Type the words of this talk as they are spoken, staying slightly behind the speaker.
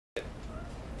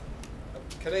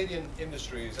Canadian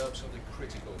industry is absolutely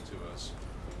critical to us.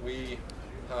 We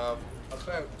have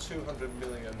about $200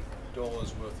 million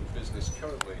worth of business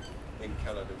currently in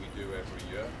Canada we do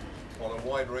every year on a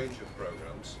wide range of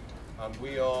programs, and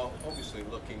we are obviously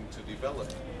looking to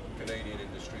develop Canadian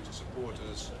industry to support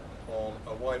us on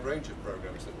a wide range of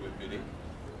programs that we're bidding.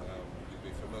 You'll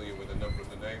be familiar with a number of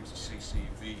the names: the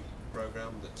CCV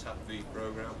program, the TAP-V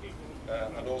program,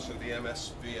 and also the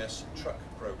MSVS truck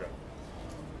program.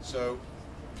 So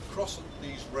across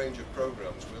these range of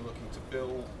programs, we're looking to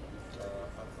build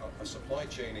a supply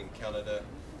chain in Canada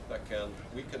that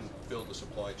we can build a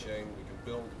supply chain, we can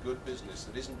build good business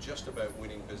that isn't just about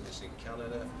winning business in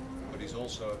Canada, but is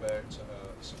also about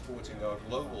supporting our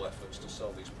global efforts to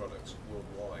sell these products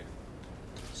worldwide.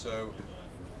 So,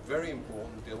 very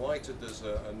important. Delighted there's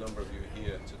a number of you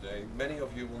here today. Many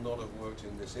of you will not have worked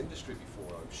in this industry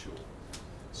before, I'm sure.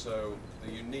 So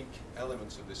the unique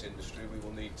elements of this industry we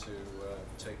will need to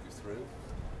take you through.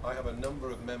 I have a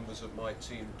number of members of my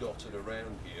team dotted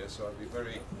around here, so I'd be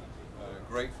very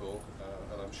grateful,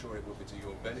 and I'm sure it will be to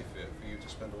your benefit, for you to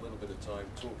spend a little bit of time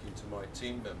talking to my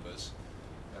team members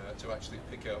to actually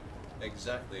pick up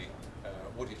exactly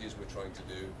what it is we're trying to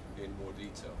do in more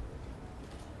detail.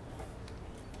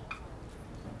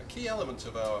 A key element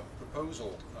of our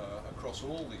proposal across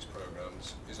all these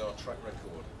programs is our track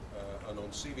record. And on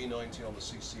CV90, on the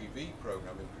CCV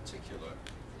program in particular,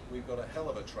 we've got a hell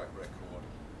of a track record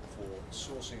for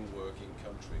sourcing work in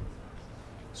country.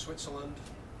 Switzerland,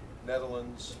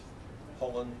 Netherlands,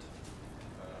 Holland,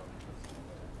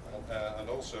 and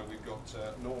also we've got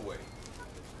Norway.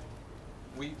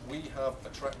 We have a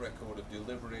track record of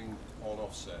delivering on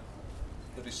offset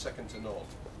that is second to none.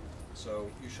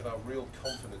 So you should have real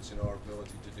confidence in our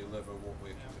ability to deliver what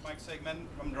we're... Mike Segerman,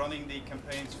 I'm running the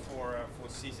campaigns for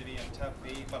CCV and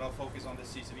TAP-V, but I'll focus on the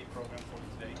CCV program for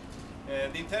today.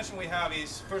 The intention we have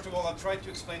is, first of all, I'll try to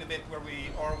explain a bit where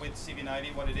we are with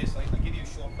CV90, what it is. I'll give you a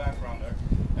short background there.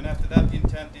 And after that, the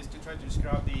intent is to try to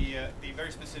describe the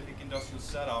very specific industrial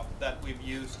setup that we've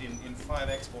used in 5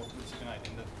 exports with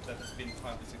CV90 that has been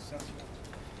highly successful.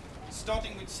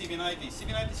 Starting with CV90.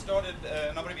 CV90 started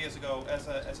a number of years ago as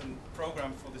a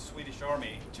program for the Swedish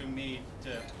Army to meet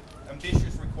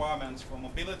ambitious requirements for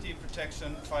mobility,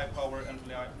 protection, firepower, and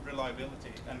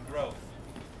reliability and growth.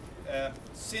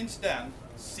 Since then,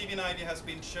 CV90 has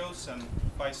been chosen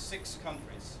by 6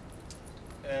 countries: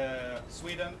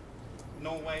 Sweden,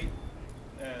 Norway,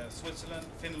 Switzerland,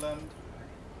 Finland,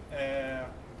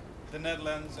 the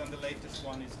Netherlands, and the latest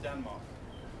one is Denmark.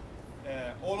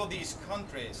 All of these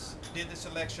countries did the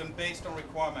selection based on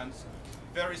requirements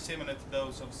very similar to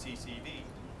those of CCV.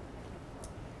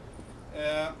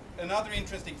 Another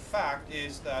interesting fact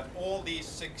is that all these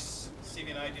 6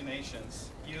 CV90 nations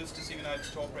used the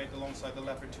CV90 to operate alongside the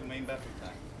Leopard 2 main battle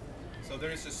tank. So there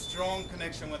is a strong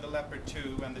connection with the Leopard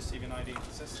 2 and the CV90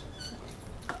 system.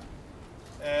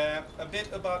 A bit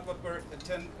about what we're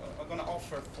going to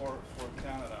offer for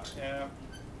Canada.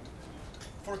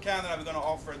 For Canada, we're going to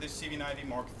offer the CV90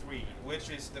 Mark III, which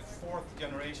is the 4th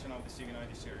generation of the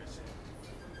CV90 series.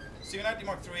 CV90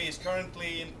 Mark III is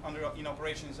currently in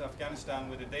operations in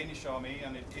Afghanistan with the Danish Army,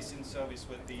 and it is in service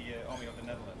with the Army of the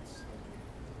Netherlands.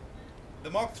 The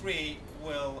Mark III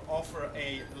will offer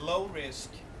a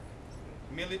low-risk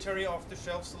military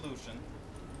off-the-shelf solution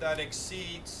that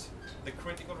exceeds the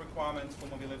critical requirements for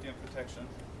mobility and protection,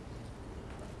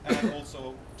 and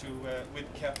also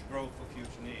with kept growth for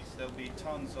future needs. There'll be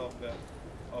tons of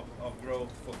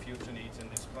growth for future needs in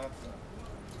this platform.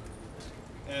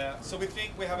 So we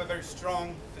think we have a very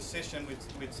strong position with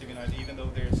CV90, even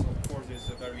though there's, of course,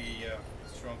 a very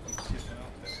strong competition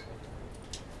out there.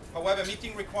 However,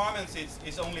 meeting requirements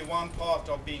is only one part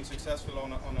of being successful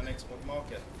on an export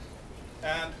market.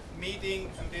 And meeting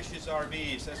ambitious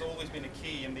RVs has always been a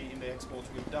key in the exports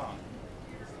we've done.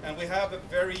 And we have a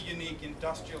very unique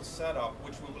industrial setup,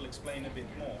 which we will explain a bit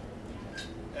more.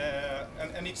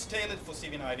 And it's tailored for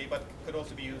CV90, but could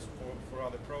also be used for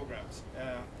other programs.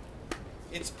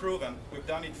 It's proven. We've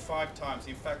done it 5 times.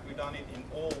 In fact, we've done it in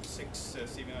all 6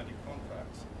 CV90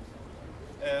 contracts.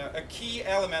 A key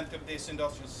element of this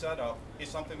industrial setup is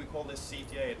something we call the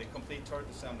CTA, the Complete Turret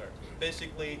Assembler,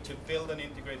 basically to build and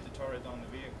integrate the turret on the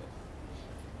vehicle.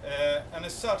 And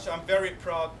as such, I'm very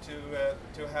proud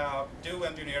to have DEW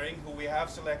Engineering, who we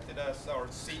have selected as our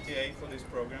CTA for this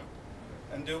program.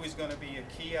 And DEW is going to be a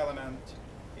key element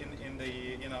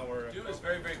in our... DEW is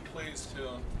very, very pleased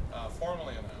to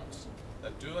formally announce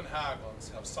that DEW and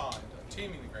Hägglunds have signed a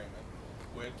teaming agreement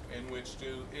in which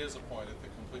DEW is appointed the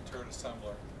Complete Turret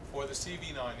Assembler for the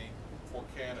CV90 for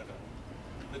Canada.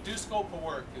 The DEW scope of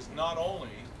work is not only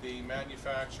the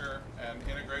manufacture and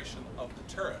integration of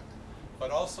the turret,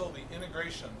 but also the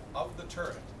integration of the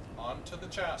turret onto the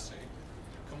chassis,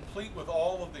 complete with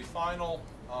all of the final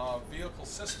vehicle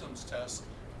systems tests,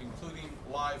 including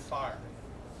live fire.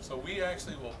 So we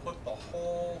actually will put the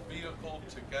whole vehicle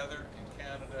together in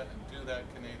Canada and do that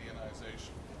Canadianization.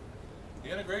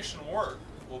 The integration work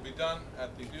will be done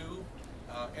at the new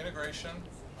integration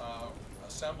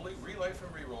assembly, relife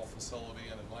and reroll facility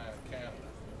in Atlanta, Canada.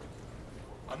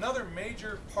 Another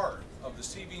major part of the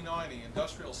CV90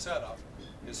 industrial setup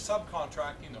is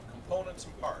subcontracting of components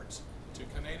and parts to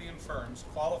Canadian firms,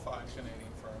 qualified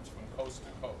Canadian firms from coast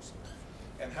to coast.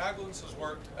 And Hägglunds has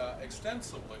worked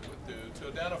extensively with DEW to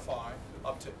identify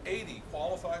up to 80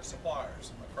 qualified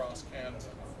suppliers across Canada.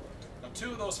 Now,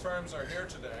 2 of those firms are here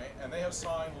today, and they have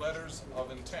signed letters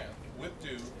of intent with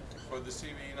DEW for the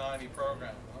CV90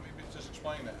 program. Let me just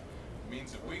explain that. It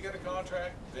means if we get a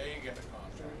contract, they get a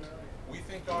contract. We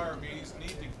think IRBs need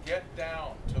to get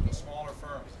down to the smaller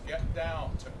firms, get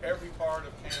down to every part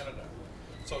of Canada.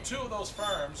 So 2 of those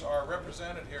firms are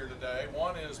represented here today.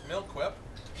 One is Milquip,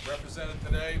 represented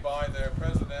today by their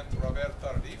president, Robert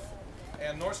Tardif,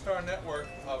 and North Star Network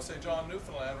of St. John,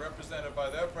 Newfoundland, represented by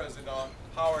their president,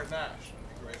 Howard Nash. If you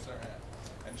could raise their hand.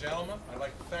 And gentlemen, I'd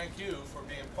like to thank you for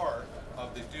being part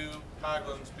of the DEW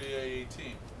Hägglunds BAE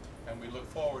team, and we look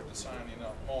forward to signing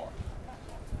up more.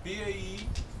 BAE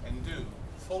and DEW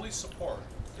fully support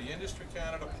the Industry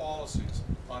Canada policies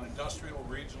on industrial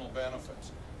regional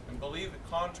benefits and believe that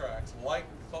contracts like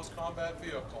the Close Combat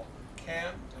Vehicle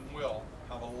can and will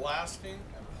have a lasting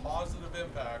and positive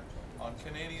impact on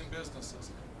Canadian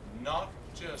businesses, not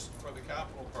just for the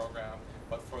capital program,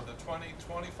 but for the 20,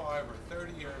 25, or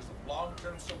 30 years of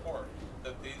long-term support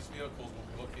that these vehicles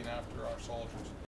will be looking after our soldiers.